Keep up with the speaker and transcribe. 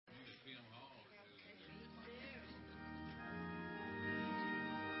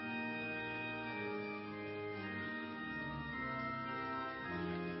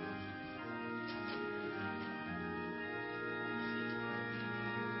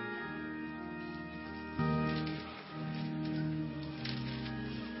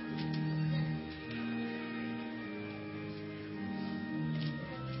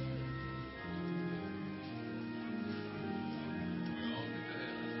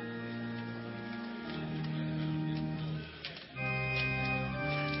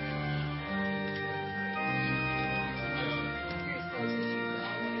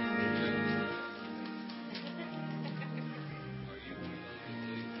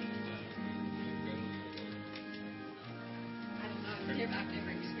I've never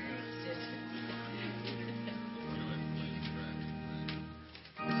experienced it.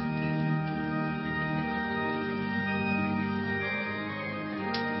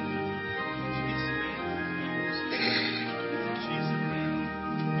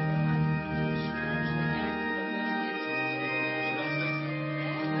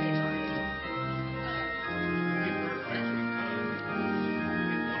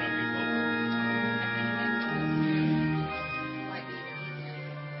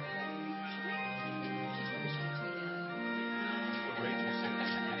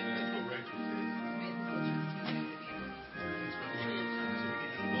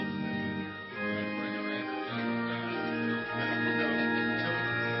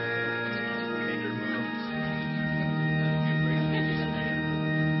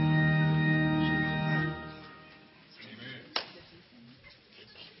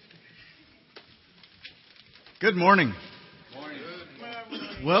 Good morning.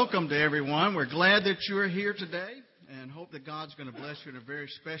 Welcome to everyone. We're glad that you are here today and hope that God's going to bless you in a very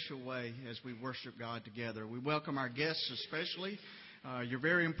special way as we worship God together. We welcome our guests especially. You're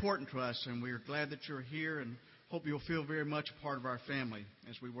very important to us, and we're glad that you're here and hope you'll feel very much a part of our family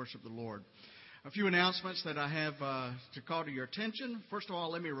as we worship the Lord. A few announcements that I have to call to your attention. First of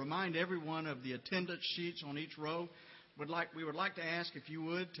all, let me remind everyone of the attendance sheets on each row. We would like to ask if you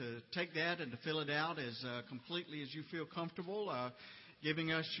would to take that and to fill it out as completely as you feel comfortable,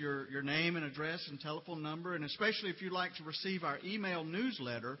 giving us your name and address and telephone number. And especially if you'd like to receive our email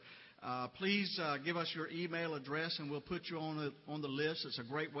newsletter, please give us your email address and we'll put you on the list. It's a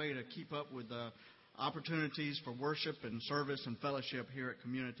great way to keep up with opportunities for worship and service and fellowship here at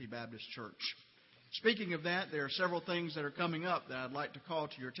Community Baptist Church. Speaking of that, there are several things that are coming up that I'd like to call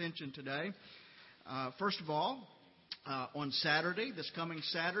to your attention today. First of all, on Saturday, this coming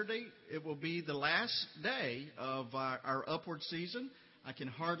Saturday, it will be the last day of our upward season. I can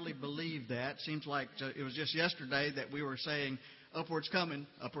hardly believe that. Seems like it was just yesterday that we were saying, upward's coming,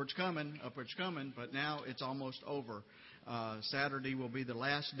 upward's coming, upward's coming, but now it's almost over. Saturday will be the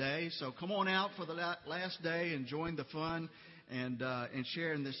last day, so come on out for the last day and join the fun and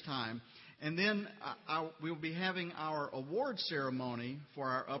share in this time. And then we'll be having our award ceremony for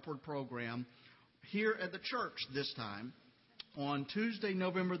our upward program here at the church this time on Tuesday,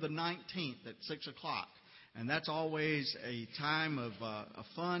 November the 19th at 6 o'clock. And that's always a time of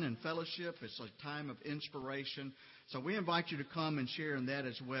fun and fellowship. It's a time of inspiration. So we invite you to come and share in that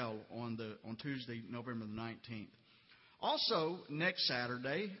as well on Tuesday, November the 19th. Also, next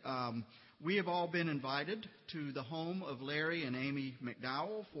Saturday, we have all been invited to the home of Larry and Amy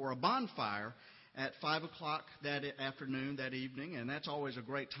McDowell for a bonfire at 5 o'clock that afternoon, that evening, and that's always a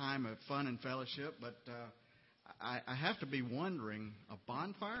great time of fun and fellowship. But I have to be wondering, a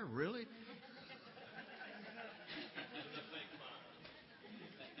bonfire, really?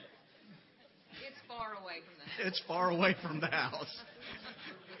 It's far away from the house. It's far away from the house.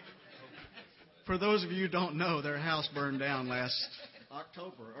 For those of you who don't know, their house burned down last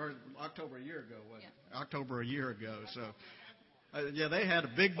October a year ago, wasn't it? October a year ago, so... they had a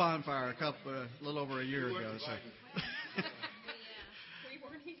big bonfire a little over a year ago. So.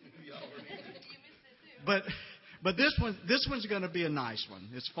 But this one's going to be a nice one.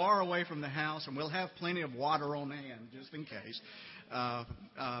 It's far away from the house, and we'll have plenty of water on hand just in case.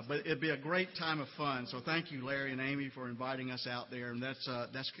 But it'll be a great time of fun. So thank you, Larry and Amy, for inviting us out there, and that's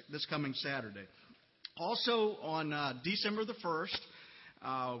this coming Saturday. Also on December the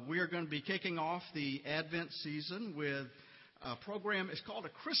 1st, we are going to be kicking off the Advent season with a program. It's called a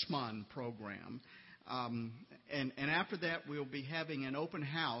Chrismon program. And after that, we'll be having an open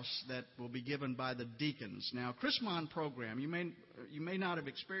house that will be given by the deacons. Now, Chrismon program, you may not have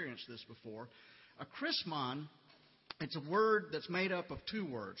experienced this before. A Chrismon, it's a word that's made up of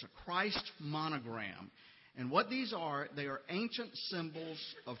two words, a Christ monogram. And what these are, they are ancient symbols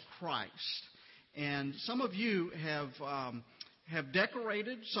of Christ. And some of you have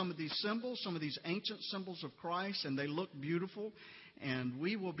decorated some of these symbols, some of these ancient symbols of Christ, and they look beautiful. And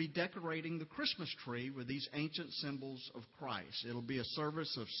we will be decorating the Christmas tree with these ancient symbols of Christ. It'll be a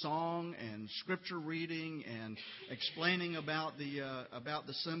service of song and scripture reading and explaining about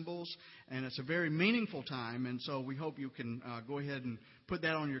the symbols. And it's a very meaningful time. And so we hope you can go ahead and put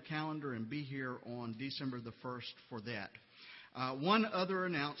that on your calendar and be here on December the 1st for that. One other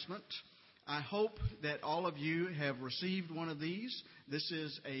announcement. I hope that all of you have received one of these. This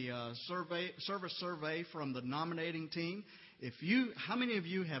is a service survey from the nominating team. How many of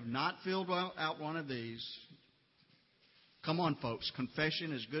you have not filled out one of these? Come on, folks.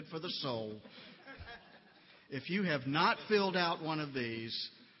 Confession is good for the soul. If you have not filled out one of these,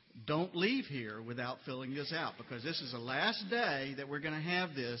 don't leave here without filling this out, because this is the last day that we're going to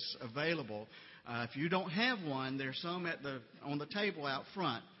have this available. If you don't have one, there's some on the table out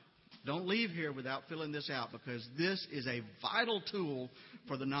front. Don't leave here without filling this out, because this is a vital tool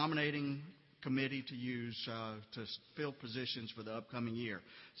for the nominating committee to use to fill positions for the upcoming year.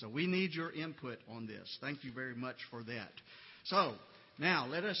 So we need your input on this. Thank you very much for that. So now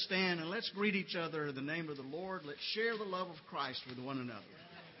let us stand and let's greet each other in the name of the Lord. Let's share the love of Christ with one another.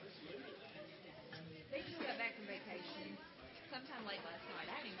 They just got back from vacation sometime late last night.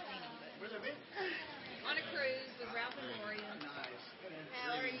 I haven't even seen them, but Where they been? on a cruise with Ralph and Gloria. Nice.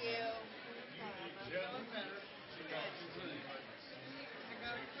 How are you?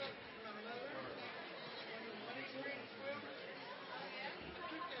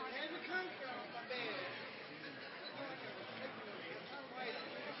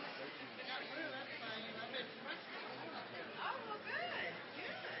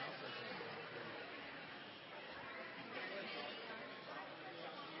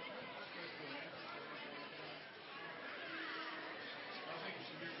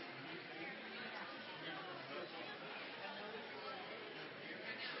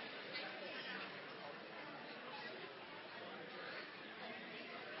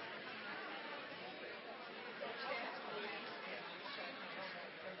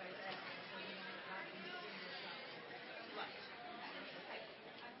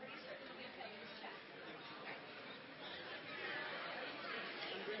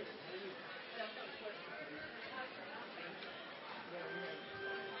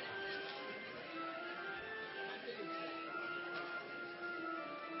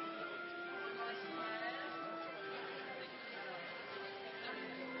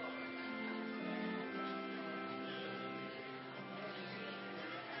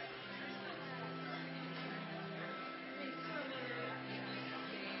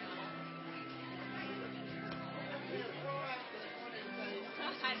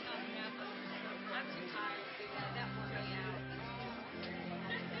 I'm too tired to do that. That wore me out.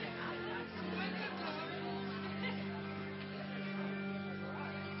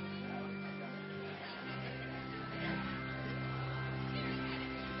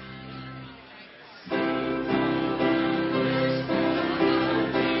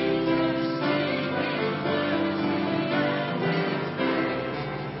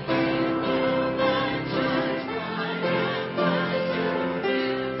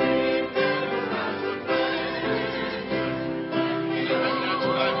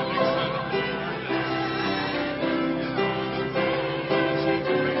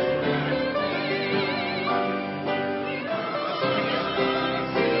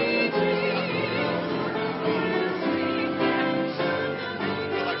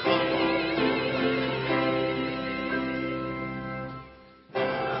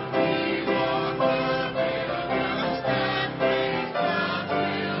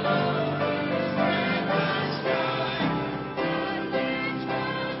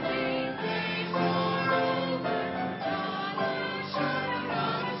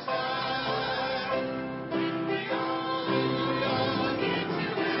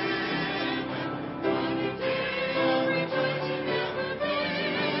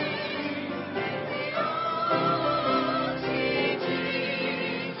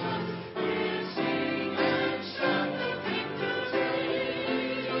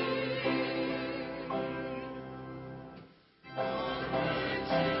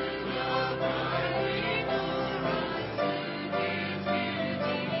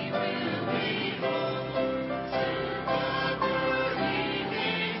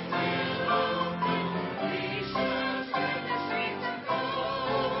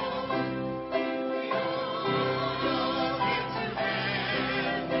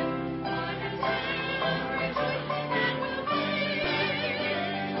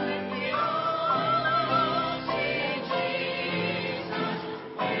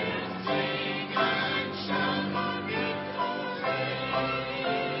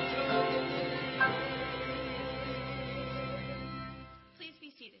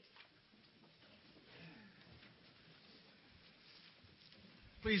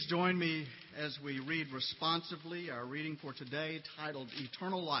 Please join me as we read responsively our reading for today, titled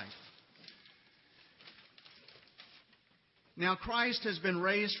Eternal Life. Now Christ has been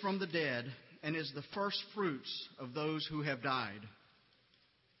raised from the dead and is the first fruits of those who have died.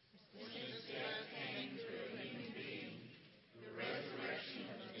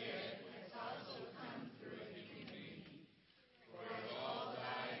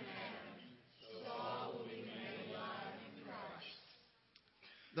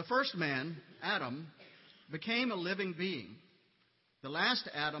 The first man, Adam, became a living being. The last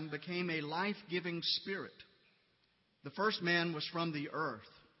Adam became a life-giving spirit. The first man was from the earth,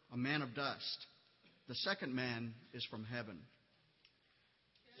 a man of dust. The second man is from heaven.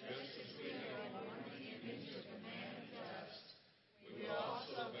 Just as we are born in the image of a man of dust, we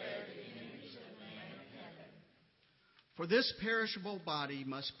also bear the image of a man of heaven. For this perishable body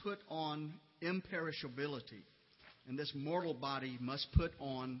must put on imperishability, and this mortal body must put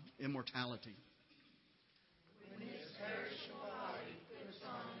on immortality. When this perishable body puts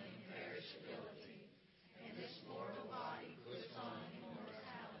on imperishability, and this mortal body puts on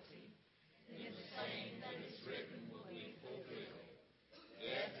immortality, then the saying that is written will be fulfilled.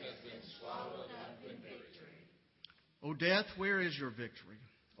 Death has been swallowed up in victory. O death, where is your victory?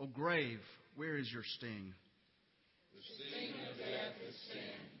 O grave, where is your sting? The sting of death is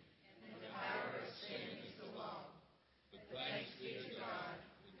sin, and the power of sin is the law. But thanks be to God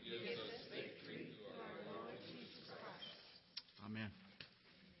who gives us victory through our Lord Jesus Christ. Amen.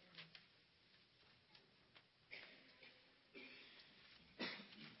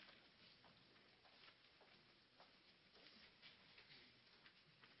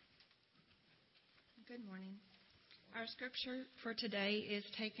 Good morning. Our scripture for today is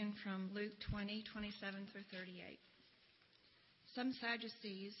taken from Luke 20:27 through 38. Some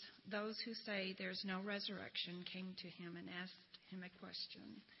Sadducees, those who say there's no resurrection, came to him and asked him a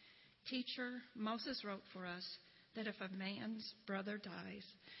question. Teacher, Moses wrote for us that if a man's brother dies,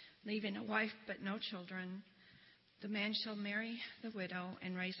 leaving a wife but no children, the man shall marry the widow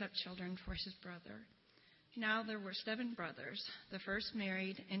and raise up children for his brother. Now there were 7 brothers. The first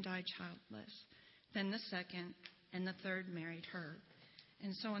married and died childless. Then the second and the third married her.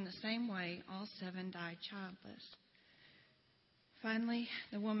 And so in the same way, all 7 died childless. Finally,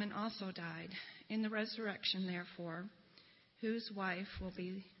 the woman also died. In the resurrection, therefore, whose wife will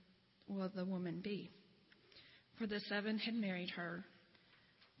the woman be? For the 7 had married her.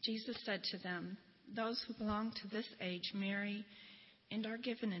 Jesus said to them, those who belong to this age marry and are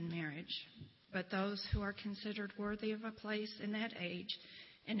given in marriage. But those who are considered worthy of a place in that age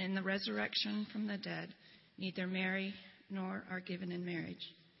and in the resurrection from the dead neither marry nor are given in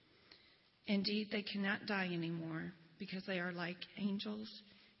marriage. Indeed, they cannot die anymore, because they are like angels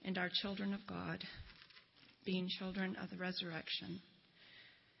and are children of God, being children of the resurrection.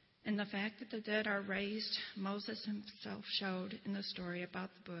 And the fact that the dead are raised, Moses himself showed in the story about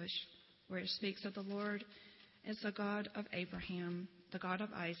the bush, where it speaks of the Lord as the God of Abraham, the God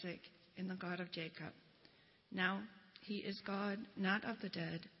of Isaac, and the God of Jacob. Now he is God not of the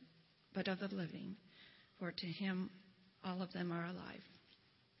dead, but of the living, for to him all of them are alive.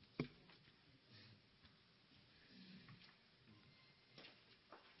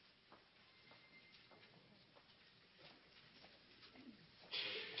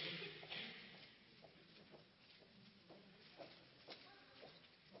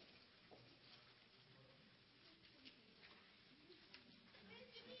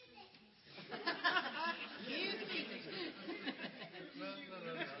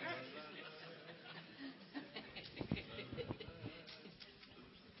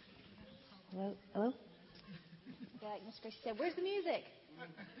 Hello? Hello? Like Miss Gracie said, where's the music?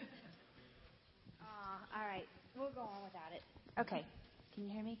 All right. We'll go on without it. Okay. Can you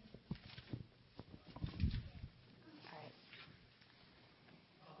hear me? All right.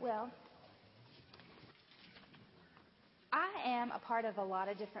 Well, I am a part of a lot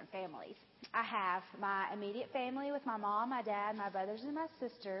of different families. I have my immediate family with my mom, my dad, my brothers, and my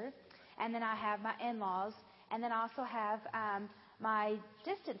sister. And then I have my in-laws. And then I also have my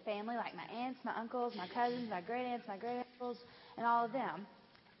distant family, like my aunts, my uncles, my cousins, my great-aunts, my great-uncles, and all of them.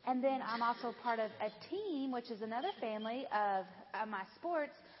 And then I'm also part of a team, which is another family of my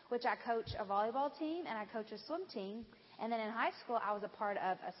sports, which I coach a volleyball team and I coach a swim team. And then in high school, I was a part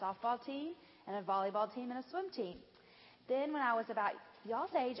of a softball team and a volleyball team and a swim team. Then when I was about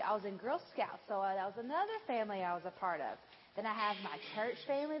y'all's age, I was in Girl Scouts, so that was another family I was a part of. Then I have my church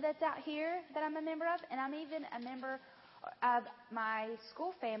family that's out here that I'm a member of, and I'm even a member of my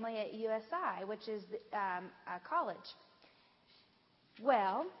school family at USI, which is a college.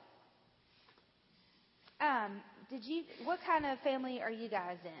 Well, what kind of family are you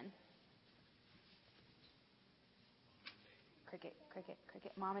guys in? Cricket, cricket,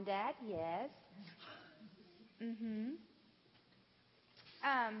 cricket. Mom and dad? Yes.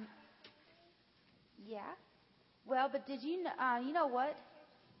 Yeah. Well, but did you know, you know what?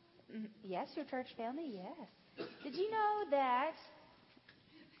 Yes, your church family, yes. Did you know that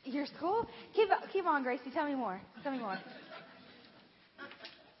your school? Keep on, Gracie. Tell me more. Tell me more.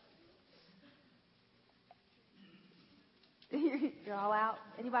 You're all out.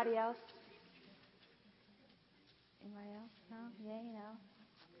 Anybody else? Anybody else? No? Yeah, you know.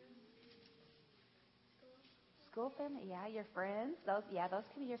 School family? Yeah, your friends. Those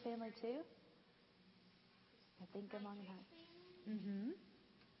can be your family too. I think among that.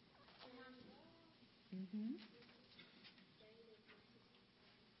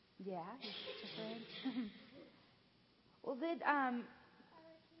 Yeah, your friends. Well,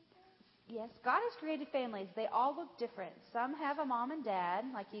 yes, God has created families. They all look different. Some have a mom and dad,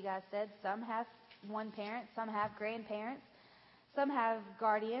 like you guys said. Some have one parent. Some have grandparents. Some have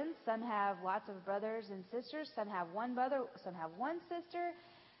guardians. Some have lots of brothers and sisters. Some have one brother. Some have one sister.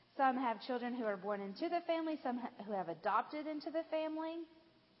 Some have children who are born into the family. Some who have adopted into the family.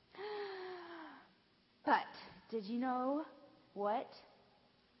 But did you know what?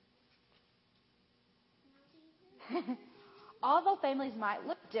 Although families might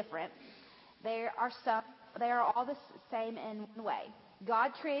look different, they are all the same in one way.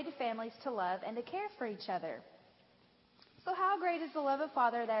 God created families to love and to care for each other. So how great is the love of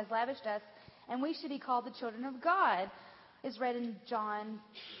Father that has lavished us, and we should be called the children of God, is read in John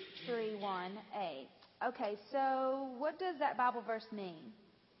 3:1-8. Okay, so what does that Bible verse mean?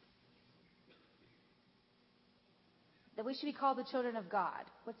 That we should be called the children of God.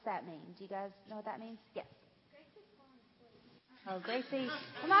 What's that mean? Do you guys know what that means? Yes. Oh, Gracie.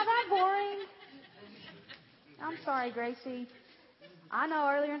 Am I that boring? I'm sorry, Gracie. I know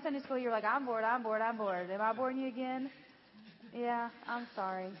earlier in Sunday school you were like, I'm bored. Am I boring you again? Yeah, I'm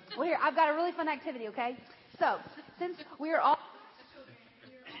sorry. Well, here, I've got a really fun activity, okay? So, since we are all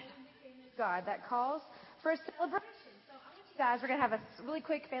God, that calls for a celebration. So, guys, we're going to have a really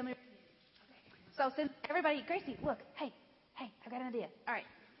quick family reunion. So, since everybody, Gracie, look, hey, I've got an idea. All right,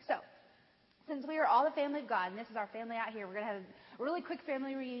 so, since we are all the family of God, and this is our family out here, we're going to have a really quick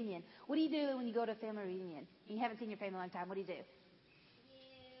family reunion. What do you do when you go to a family reunion? You haven't seen your family in a long time. What do you do?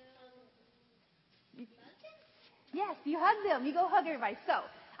 Yes, you hug them. You go hug everybody. So,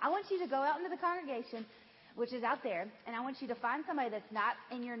 I want you to go out into the congregation, which is out there, and I want you to find somebody that's not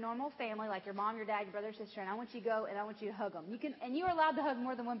in your normal family, like your mom, your dad, your brother, sister, and I want you to go and I want you to hug them. And you're allowed to hug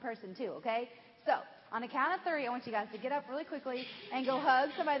more than one person too, okay? So, on the count of 3, I want you guys to get up really quickly and go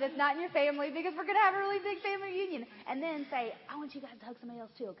hug somebody that's not in your family, because we're going to have a really big family reunion. And then say, I want you guys to hug somebody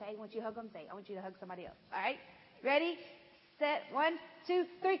else too, okay? Once you hug them, say, I want you to hug somebody else. All right? Ready? Set. 1, 2,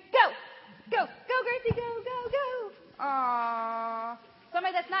 3, go! Go, Gracie, go! Aww.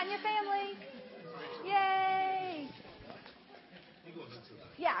 Somebody that's not in your family. Yay!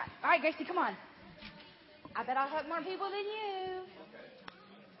 Yeah. All right, Gracie, come on. I bet I'll hug more people than you.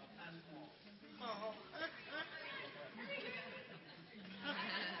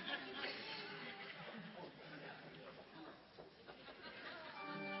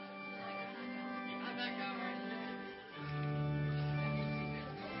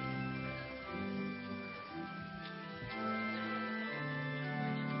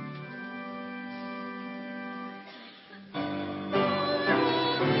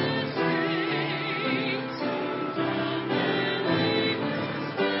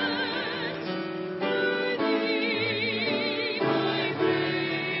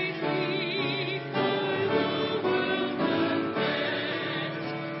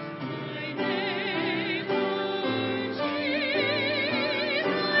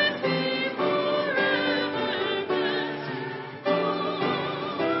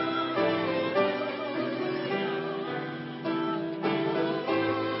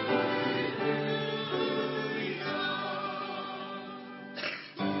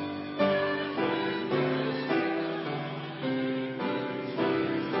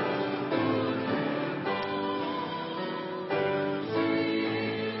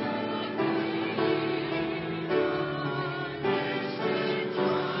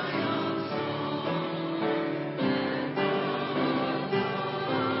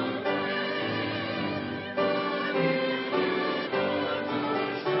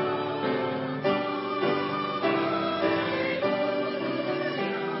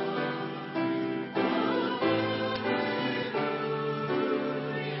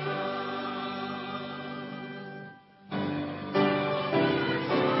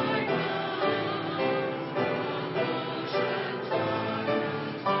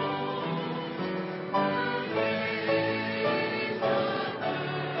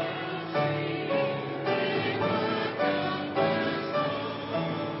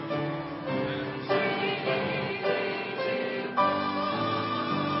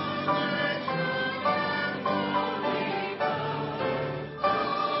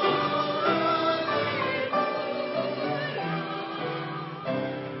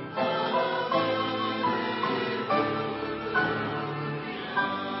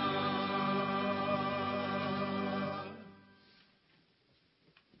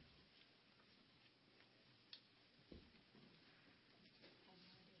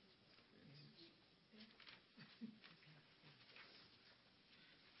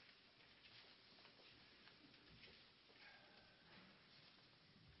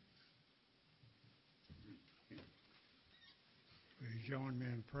 join me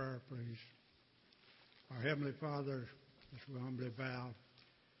in prayer, please? Our Heavenly Father, as we humbly bow,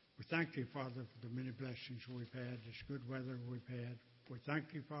 we thank you, Father, for the many blessings we've had, this good weather we've had. We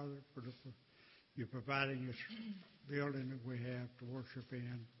thank you, Father, for you providing this building that we have to worship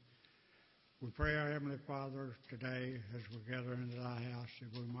in. We pray, our Heavenly Father, today as we gather into thy house,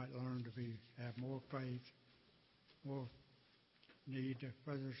 that we might learn to have more faith, more need to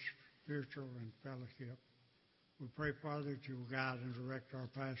further spiritual and fellowship. We pray, Father, that you will guide and direct our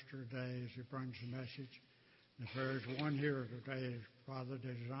pastor today as he brings the message. And if there is one here today, Father, that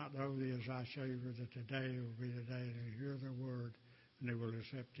does not know thee as our Savior, that today will be the day they hear the word and they will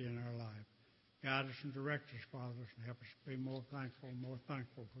accept you in our life. Guide us and direct us, Father, and help us be more thankful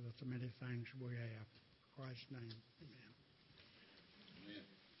for the many things we have. In Christ's name, amen.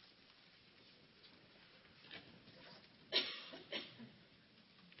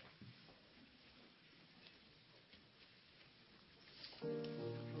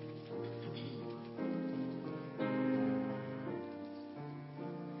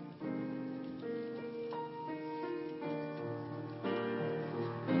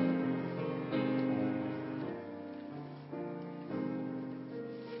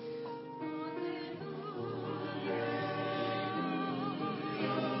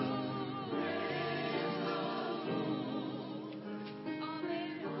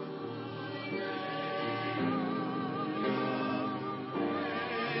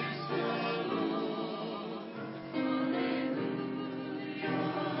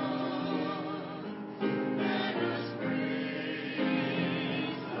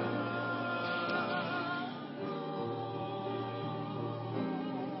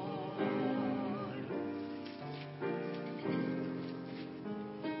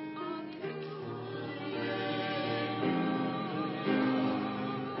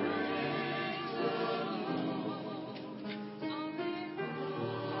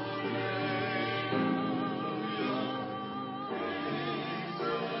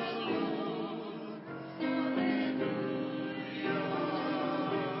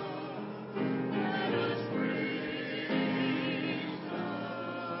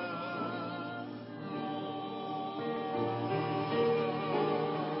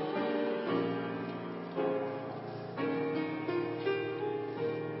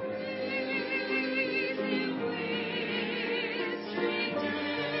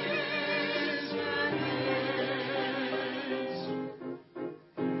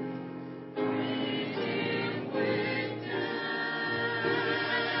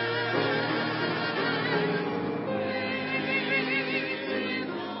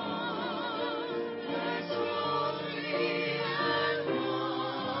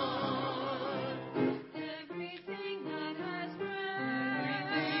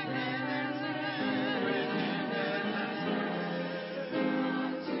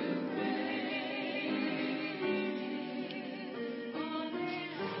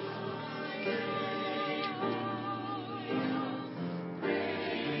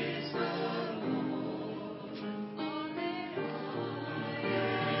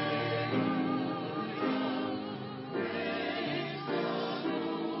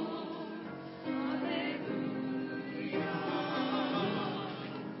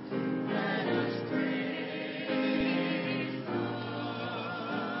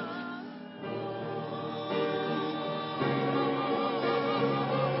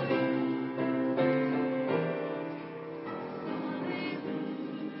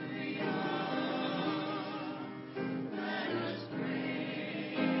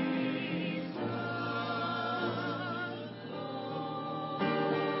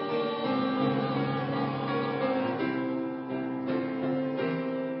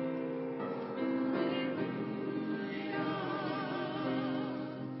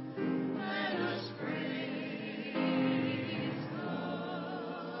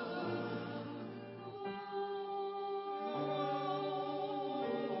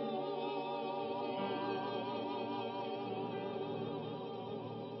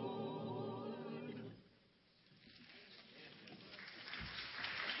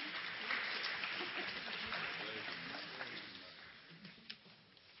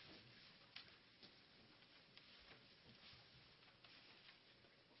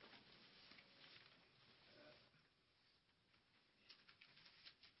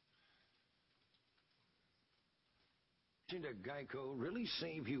 Did a Geico really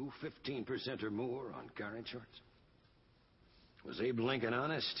save you 15% or more on car insurance? Was Abe Lincoln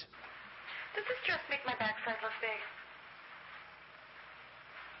honest? Does this just make my backside look big?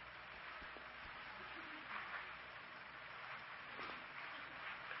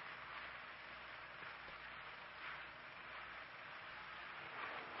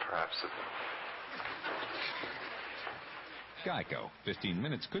 collapsible. Geico. 15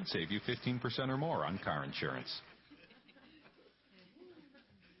 minutes could save you 15% or more on car insurance.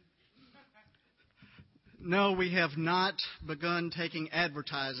 No, we have not begun taking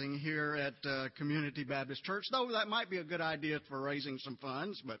advertising here at Community Baptist Church, though that might be a good idea for raising some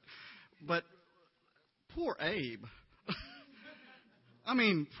funds. But poor Abe. I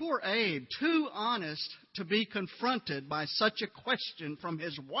mean, poor Abe, too honest to be confronted by such a question from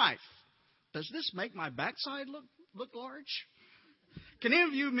his wife. Does this make my backside look large? Can any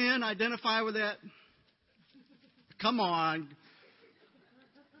of you men identify with that? Come on.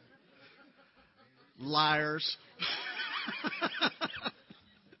 Liars.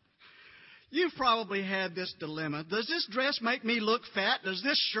 You've probably had this dilemma. Does this dress make me look fat? Does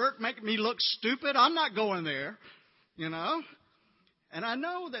this shirt make me look stupid? I'm not going there, you know. And I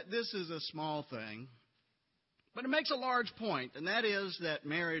know that this is a small thing, but it makes a large point, and that is that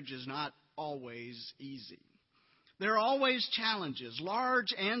marriage is not always easy. There are always challenges,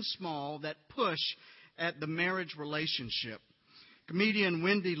 large and small, that push at the marriage relationship. Comedian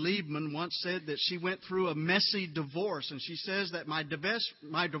Wendy Liebman once said that she went through a messy divorce, and she says that my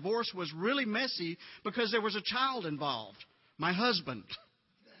divorce was really messy because there was a child involved, my husband.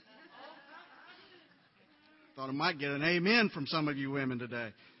 Thought I might get an amen from some of you women today.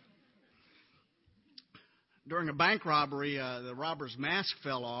 During a bank robbery, the robber's mask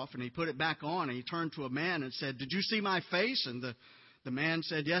fell off, and he put it back on, and he turned to a man and said, "Did you see my face?" And the man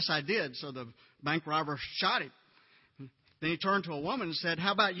said, "Yes, I did." So the bank robber shot him. Then he turned to a woman and said,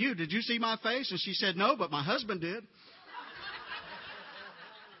 "How about you? Did you see my face?" And she said, "No, but my husband did."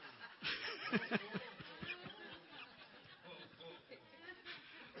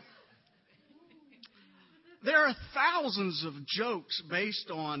 There are thousands of jokes based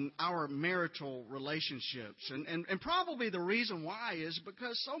on our marital relationships. And probably the reason why is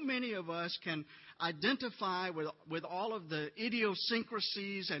because so many of us can identify with all of the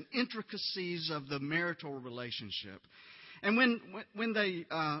idiosyncrasies and intricacies of the marital relationship. And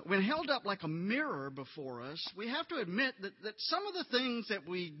when held up like a mirror before us, we have to admit that some of the things that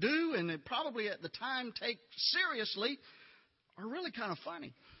we do and that probably at the time take seriously are really kind of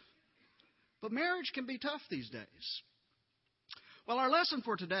funny. But marriage can be tough these days. Well, our lesson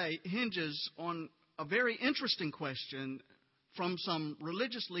for today hinges on a very interesting question from some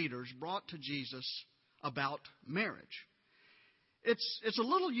religious leaders brought to Jesus about marriage. It's a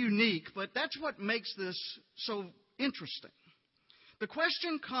little unique, but that's what makes this so interesting. The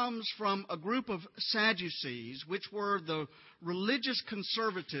question comes from a group of Sadducees, which were the religious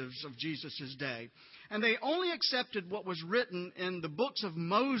conservatives of Jesus' day. And they only accepted what was written in the books of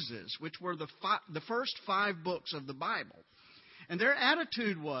Moses, which were the first 5 books of the Bible. And their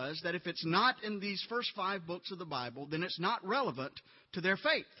attitude was that if it's not in these first 5 books of the Bible, then it's not relevant to their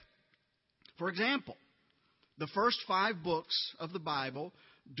faith. For example, the first 5 books of the Bible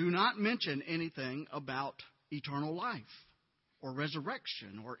do not mention anything about eternal life or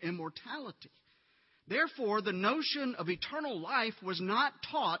resurrection or immortality. Therefore, the notion of eternal life was not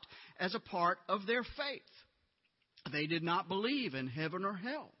taught as a part of their faith. They did not believe in heaven or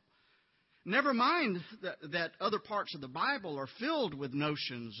hell. Never mind that other parts of the Bible are filled with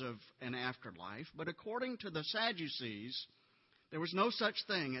notions of an afterlife, but according to the Sadducees, there was no such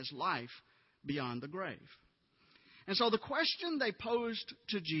thing as life beyond the grave. And so the question they posed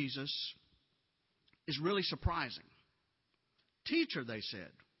to Jesus is really surprising. "Teacher," they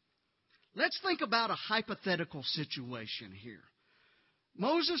said, "let's think about a hypothetical situation here.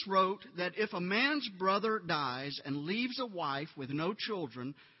 Moses wrote that if a man's brother dies and leaves a wife with no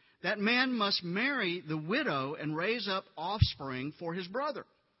children, that man must marry the widow and raise up offspring for his brother.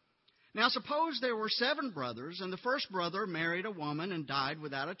 Now suppose there were 7 brothers, and the first brother married a woman and died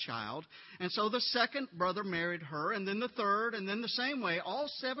without a child, and so the second brother married her, and then the third, and then the same way, all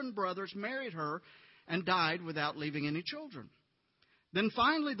 7 brothers married her and died without leaving any children. Then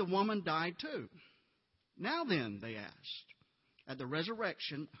finally the woman died too. Now then," they asked, "at the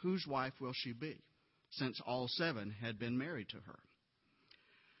resurrection, whose wife will she be, since all 7 had been married to her?"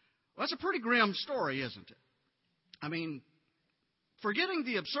 Well, that's a pretty grim story, isn't it? I mean, forgetting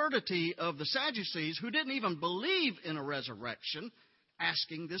the absurdity of the Sadducees, who didn't even believe in a resurrection,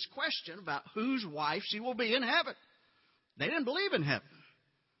 asking this question about whose wife she will be in heaven. They didn't believe in heaven.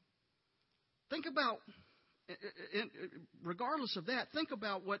 Think about, regardless of that, think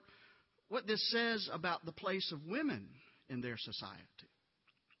about what this says about the place of women in their society.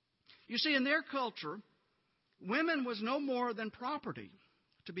 You see, in their culture, women was no more than property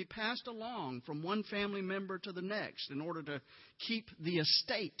to be passed along from one family member to the next in order to keep the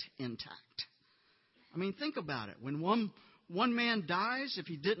estate intact. I mean, think about it. When one one man dies, if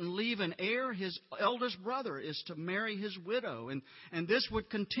he didn't leave an heir, his eldest brother is to marry his widow. And this would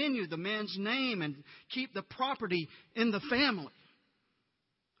continue the man's name and keep the property in the family.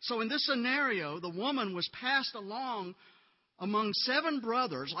 So in this scenario, the woman was passed along among 7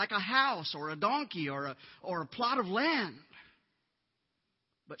 brothers like a house or a donkey or a plot of land.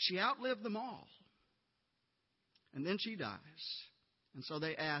 But she outlived them all. And then she dies. And so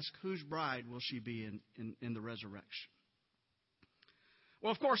they ask, whose bride will she be in the resurrection?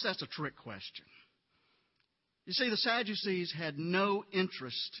 Well, of course, that's a trick question. You see, the Sadducees had no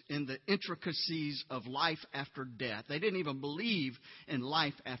interest in the intricacies of life after death. They didn't even believe in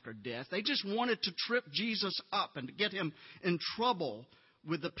life after death. They just wanted to trip Jesus up and to get him in trouble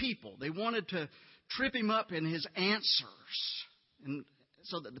with the people. They wanted to trip him up in his answers, and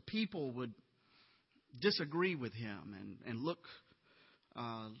so that the people would disagree with him and look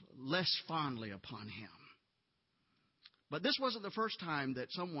less fondly upon him. But this wasn't the first time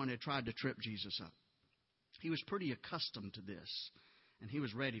that someone had tried to trip Jesus up. He was pretty accustomed to this, and he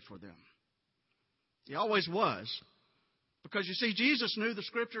was ready for them. He always was, because you see, Jesus knew the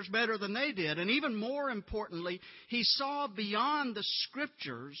Scriptures better than they did, and even more importantly, he saw beyond the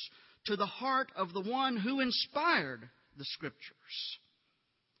Scriptures to the heart of the one who inspired the Scriptures.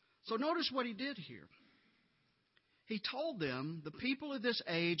 So notice what he did here. He told them the people of this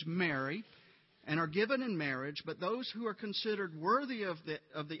age marry and are given in marriage, but those who are considered worthy of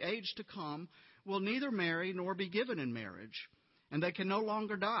the age to come will neither marry nor be given in marriage, and they can no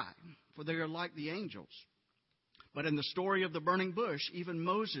longer die, for they are like the angels. But in the story of the burning bush, even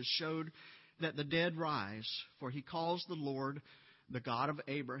Moses showed that the dead rise, for he calls the Lord the God of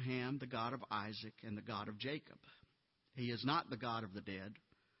Abraham, the God of Isaac, and the God of Jacob. He is not the God of the dead,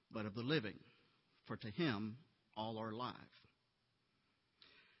 but of the living, for to him all are alive.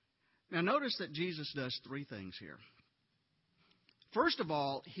 Now notice that Jesus does 3 things here. First of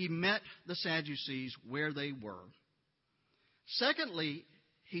all, he met the Sadducees where they were. Secondly,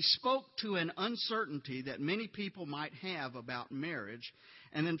 he spoke to an uncertainty that many people might have about marriage.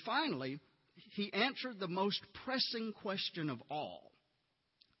 And then finally, he answered the most pressing question of all.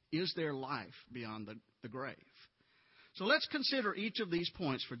 Is there life beyond the grave? So let's consider each of these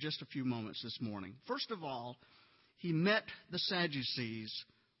points for just a few moments this morning. First of all, he met the Sadducees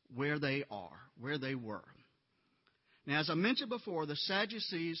where they were. Now, as I mentioned before, the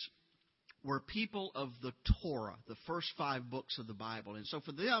Sadducees were people of the Torah, the first 5 books of the Bible. And so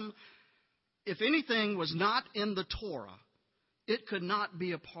for them, if anything was not in the Torah, it could not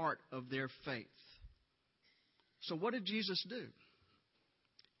be a part of their faith. So what did Jesus do?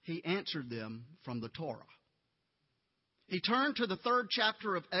 He answered them from the Torah. He turned to the 3rd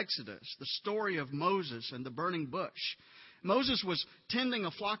chapter of Exodus, the story of Moses and the burning bush. Moses was tending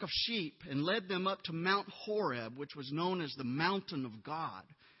a flock of sheep and led them up to Mount Horeb, which was known as the mountain of God.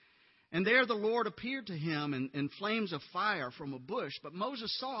 And there the Lord appeared to him in flames of fire from a bush. But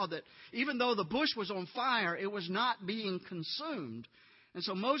Moses saw that even though the bush was on fire, it was not being consumed. And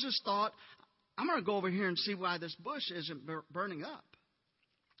so Moses thought, I'm going to go over here and see why this bush isn't burning up.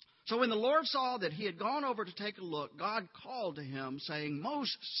 So when the Lord saw that he had gone over to take a look, God called to him, saying,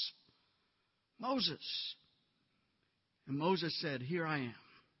 Moses, Moses. And Moses said, here I am.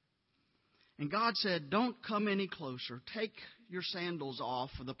 And God said, don't come any closer. Take your sandals off,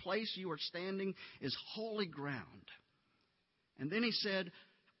 for the place you are standing is holy ground. And then he said,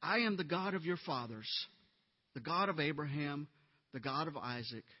 I am the God of your fathers, the God of Abraham, the God of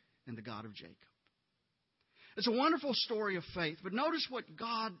Isaac, and the God of Jacob. It's a wonderful story of faith, but notice what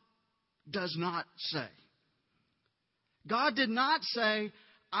God does not say. God did not say,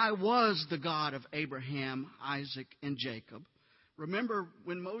 I was the God of Abraham, Isaac, and Jacob. Remember,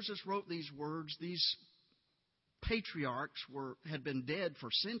 when Moses wrote these words, these patriarchs had been dead for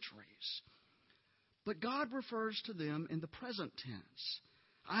centuries. But God refers to them in the present tense.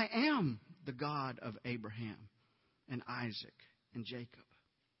 I am the God of Abraham and Isaac and Jacob.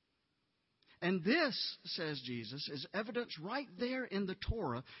 And this, says Jesus, is evidence right there in the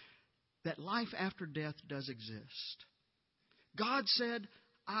Torah that life after death does exist. God said,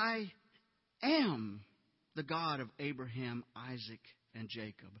 I am the God of Abraham, Isaac, and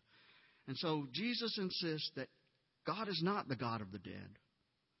Jacob. And so Jesus insists that God is not the God of the dead,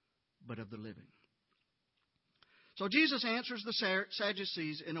 but of the living. So Jesus answers the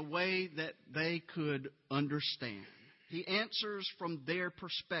Sadducees in a way that they could understand. He answers from their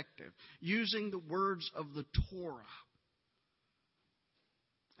perspective, using the words of the Torah.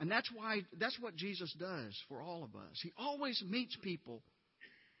 And that's what Jesus does for all of us. He always meets people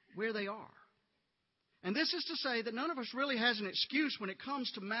where they are. And this is to say that none of us really has an excuse when it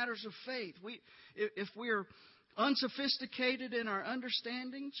comes to matters of faith. If we're unsophisticated in our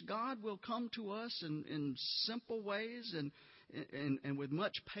understandings, God will come to us in simple ways and with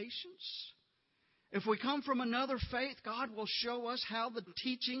much patience. If we come from another faith, God will show us how the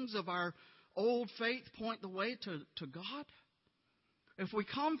teachings of our old faith point the way to God. If we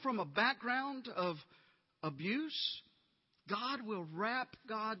come from a background of abuse, God will wrap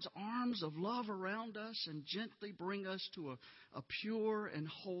God's arms of love around us and gently bring us to a pure and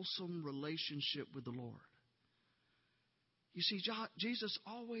wholesome relationship with the Lord. You see, Jesus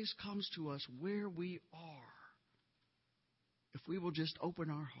always comes to us where we are if we will just open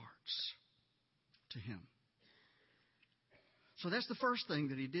our hearts to Him. So that's the first thing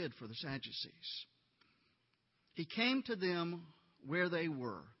that He did for the Sadducees. He came to them where they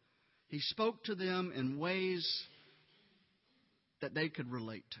were. He spoke to them in ways that they could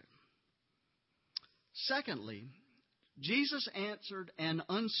relate to. Secondly, Jesus answered an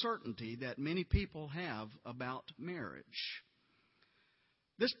uncertainty that many people have about marriage.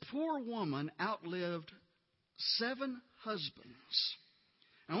 This poor woman outlived 7 husbands.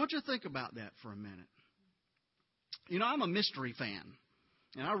 I want you to think about that for a minute. You know, I'm a mystery fan,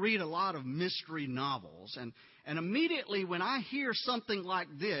 and I read a lot of mystery novels. And immediately when I hear something like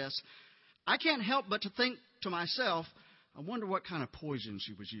this, I can't help but to think to myself, I wonder what kind of poison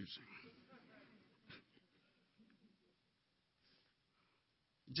she was using.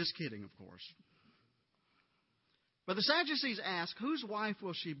 Just kidding, of course. But the Sadducees ask, whose wife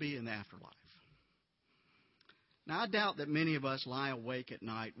will she be in the afterlife? Now, I doubt that many of us lie awake at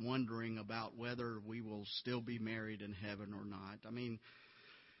night wondering about whether we will still be married in heaven or not. I mean,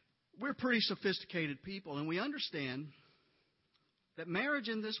 we're pretty sophisticated people, and we understand that marriage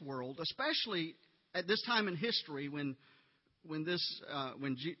in this world, especially at this time in history when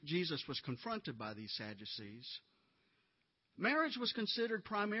Jesus was confronted by these Sadducees, marriage was considered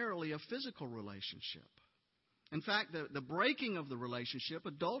primarily a physical relationship. In fact, the breaking of the relationship,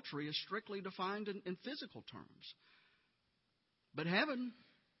 adultery, is strictly defined in physical terms. But heaven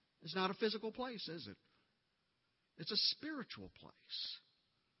is not a physical place, is it? It's a spiritual place.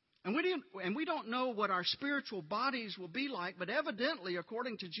 And we don't know what our spiritual bodies will be like, but evidently,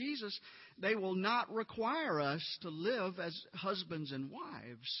 according to Jesus, they will not require us to live as husbands and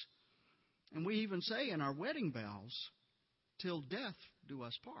wives. And we even say in our wedding vows, till death do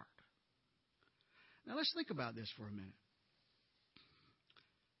us part. Now let's think about this for a minute.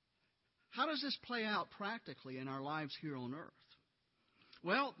 How does this play out practically in our lives here on earth?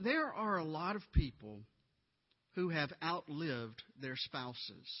 Well, there are a lot of people who have outlived their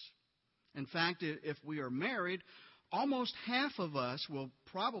spouses. In fact, if we are married, almost half of us will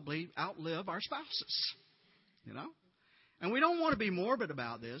probably outlive our spouses. You know? And we don't want to be morbid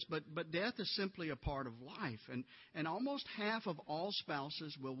about this, but death is simply a part of life. And almost half of all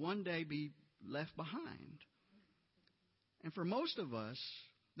spouses will one day be left behind. And for most of us,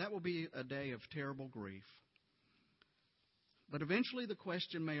 that will be a day of terrible grief. But eventually the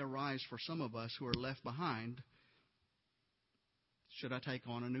question may arise for some of us who are left behind, should I take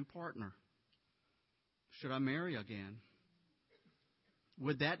on a new partner? Should I marry again?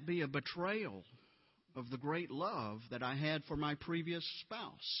 Would that be a betrayal of the great love that I had for my previous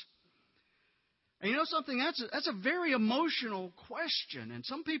spouse? And you know something? That's a very emotional question. And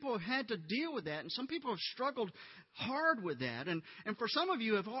some people have had to deal with that. And some people have struggled hard with that. And for some of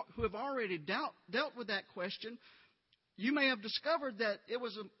you who have already dealt with that question, you may have discovered that it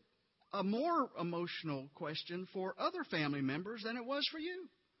was a more emotional question for other family members than it was for you.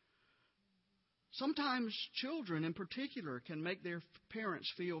 Sometimes children in particular can make their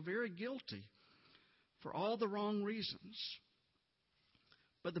parents feel very guilty for all the wrong reasons.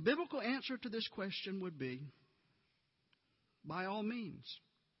 But the biblical answer to this question would be, by all means,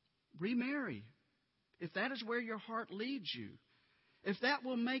 remarry. If that is where your heart leads you, if that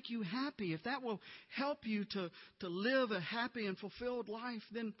will make you happy, if that will help you to live a happy and fulfilled life,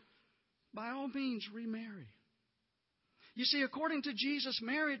 then by all means, remarry. You see, according to Jesus,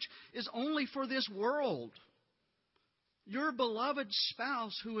 marriage is only for this world. Your beloved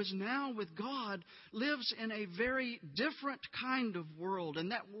spouse who is now with God lives in a very different kind of world,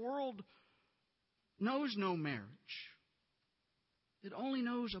 and that world knows no marriage. It only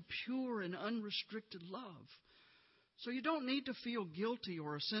knows a pure and unrestricted love. So you don't need to feel guilty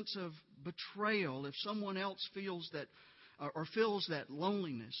or a sense of betrayal if someone else feels that or feels that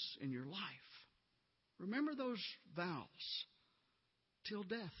loneliness in your life. Remember those vows. Till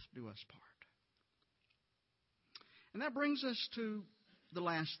death do us part. And that brings us to the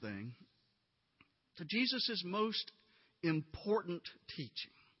last thing, to Jesus' most important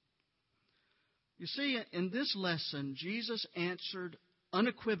teaching. You see, in this lesson, Jesus answered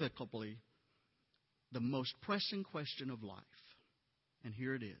unequivocally the most pressing question of life. And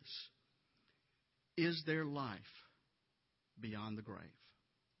here it is. Is there life beyond the grave?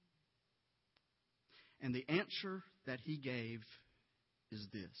 And the answer that he gave is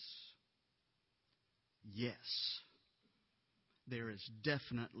this. Yes, there is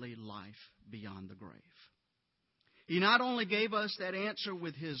definitely life beyond the grave. He not only gave us that answer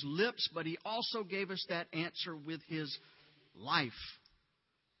with his lips, but he also gave us that answer with his life.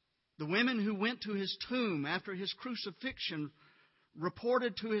 The women who went to his tomb after his crucifixion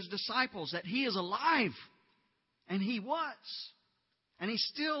reported to his disciples that he is alive. And he was. And he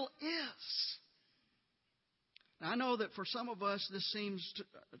still is. Now, I know that for some of us this seems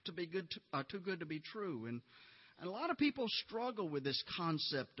to be too good to be true. And a lot of people struggle with this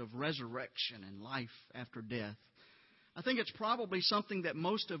concept of resurrection and life after death. I think it's probably something that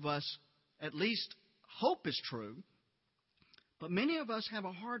most of us at least hope is true. But many of us have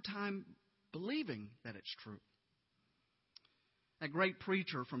a hard time believing that it's true. That great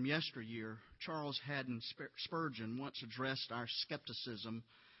preacher from yesteryear, Charles Haddon Spurgeon, once addressed our skepticism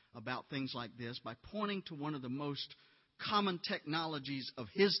about things like this by pointing to one of the most common technologies of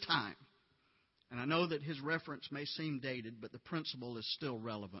his time. And I know that his reference may seem dated, but the principle is still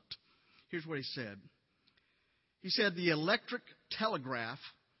relevant. Here's what he said. He said, the electric telegraph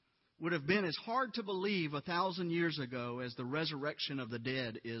would have been as hard to believe 1,000 years ago as the resurrection of the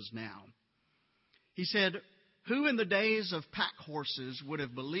dead is now. He said, who in the days of pack horses would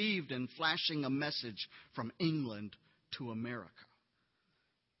have believed in flashing a message from England to America?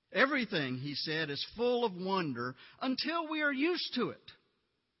 Everything, he said, is full of wonder until we are used to it.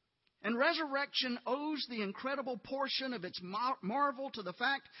 And resurrection owes the incredible portion of its marvel to the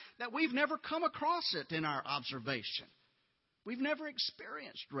fact that we've never come across it in our observation. We've never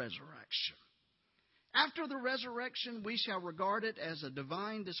experienced resurrection. After the resurrection, we shall regard it as a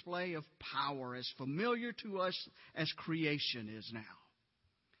divine display of power, as familiar to us as creation is now.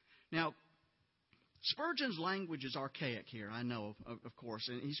 Now, Spurgeon's language is archaic here, I know, of course.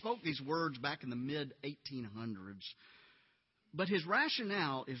 And he spoke these words back in the mid-1800s. But his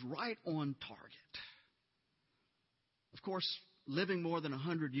rationale is right on target. Of course, living more than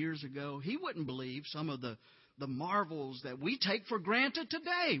 100 years ago, he wouldn't believe some of the marvels that we take for granted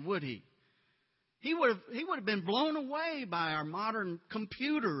today, would he? He would have been blown away by our modern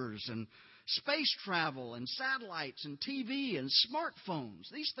computers and space travel and satellites and TV and smartphones.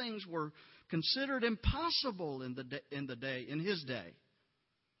 These things were considered impossible in his day.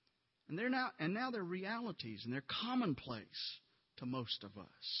 And now they're realities, and they're commonplace to most of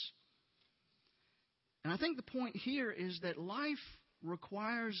us. And I think the point here is that life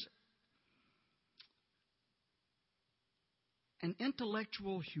requires an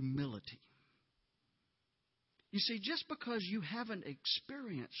intellectual humility. You see, just because you haven't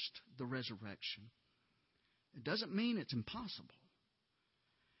experienced the resurrection, it doesn't mean it's impossible.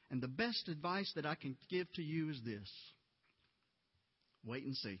 And the best advice that I can give to you is this. Wait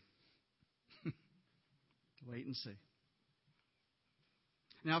and see. Wait and see.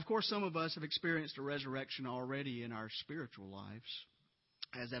 Now, of course, some of us have experienced a resurrection already in our spiritual lives.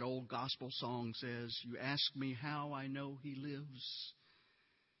 As that old gospel song says, you ask me how I know He lives.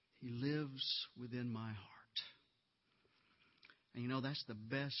 He lives within my heart. And you know, that's the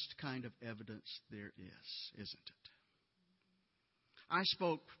best kind of evidence there is, isn't it? I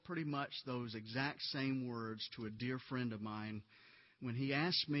spoke pretty much those exact same words to a dear friend of mine when he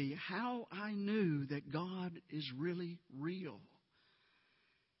asked me how I knew that God is really real.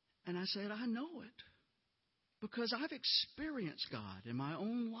 And I said, I know it because I've experienced God in my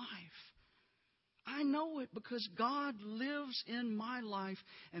own life. I know it because God lives in my life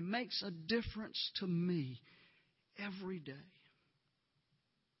and makes a difference to me every day.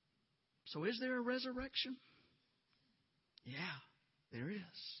 So is there a resurrection? Yeah, there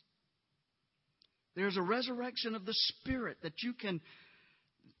is. There's a resurrection of the Spirit that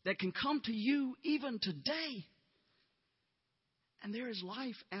can come to you even today. And there is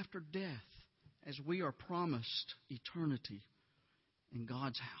life after death as we are promised eternity in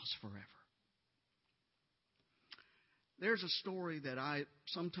God's house forever. There's a story that I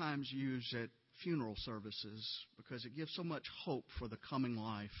sometimes use at funeral services because it gives so much hope for the coming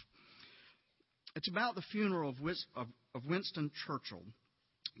life. It's about the funeral of Winston Churchill,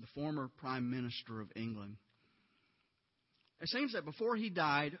 the former Prime Minister of England. It seems that before he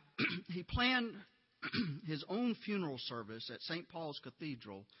died, he planned his own funeral service at St. Paul's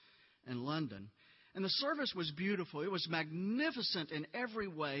Cathedral in London. And the service was beautiful. It was magnificent in every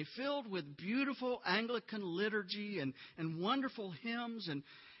way, filled with beautiful Anglican liturgy and wonderful hymns. And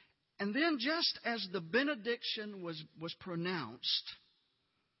then just as the benediction was pronounced,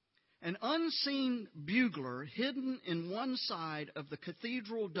 an unseen bugler hidden in one side of the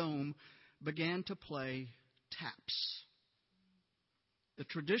cathedral dome began to play taps, the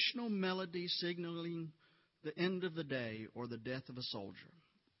traditional melody signaling the end of the day or the death of a soldier.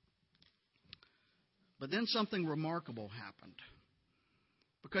 But then something remarkable happened.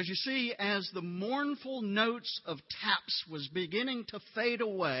 Because you see, as the mournful notes of taps was beginning to fade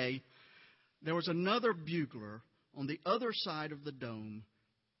away, there was another bugler on the other side of the dome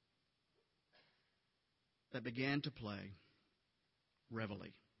that began to play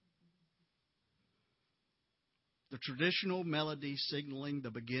reveille. The traditional melody signaling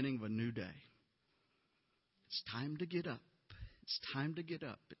the beginning of a new day. It's time to get up. It's time to get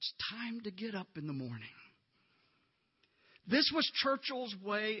up. It's time to get up in the morning. This was Churchill's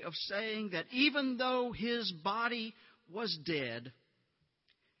way of saying that even though his body was dead,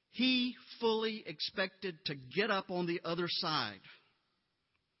 he fully expected to get up on the other side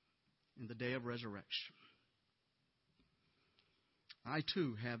in the day of resurrection. I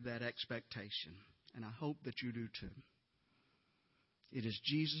too have that expectation, and I hope that you do too. It is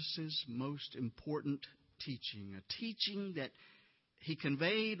Jesus' most important teaching, a teaching that he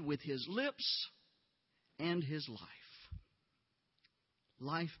conveyed with his lips and his life.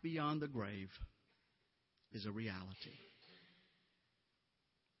 Life beyond the grave is a reality.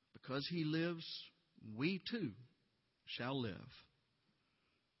 Because he lives, we too shall live.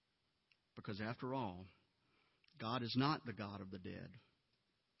 Because after all, God is not the God of the dead,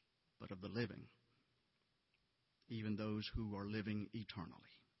 but of the living, even those who are living eternally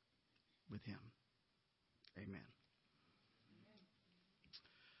with him. Amen.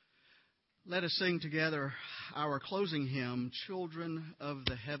 Let us sing together our closing hymn, Children of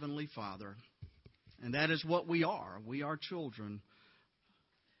the Heavenly Father. And that is what we are. We are children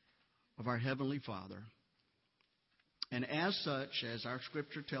of our Heavenly Father. And as such, as our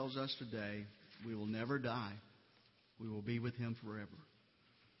Scripture tells us today, we will never die. We will be with him forever.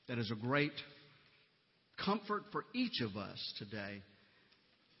 That is a great comfort for each of us today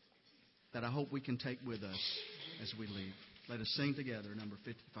that I hope we can take with us as we leave. Let us sing together, number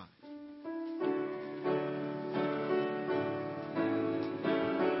 55.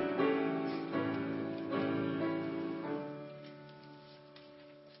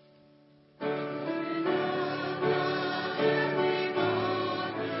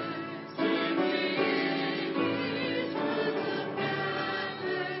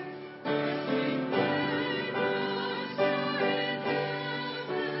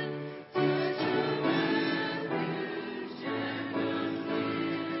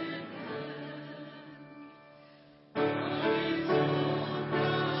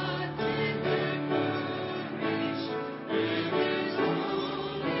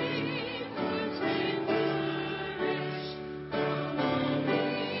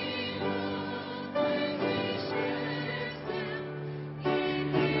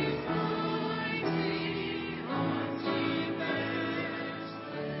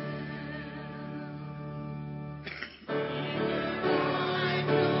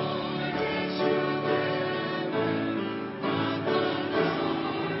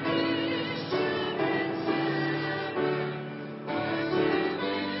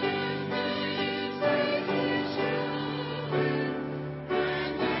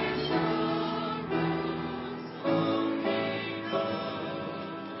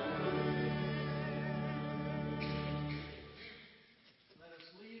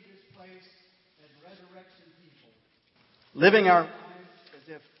 Living our lives as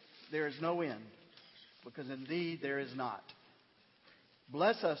if there is no end, because indeed there is not.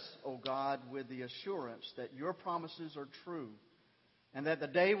 Bless us, O God, with the assurance that your promises are true, and that the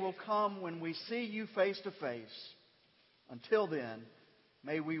day will come when we see you face to face. Until then,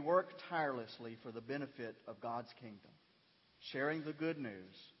 may we work tirelessly for the benefit of God's kingdom, sharing the good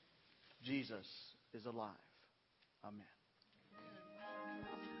news. Jesus is alive. Amen.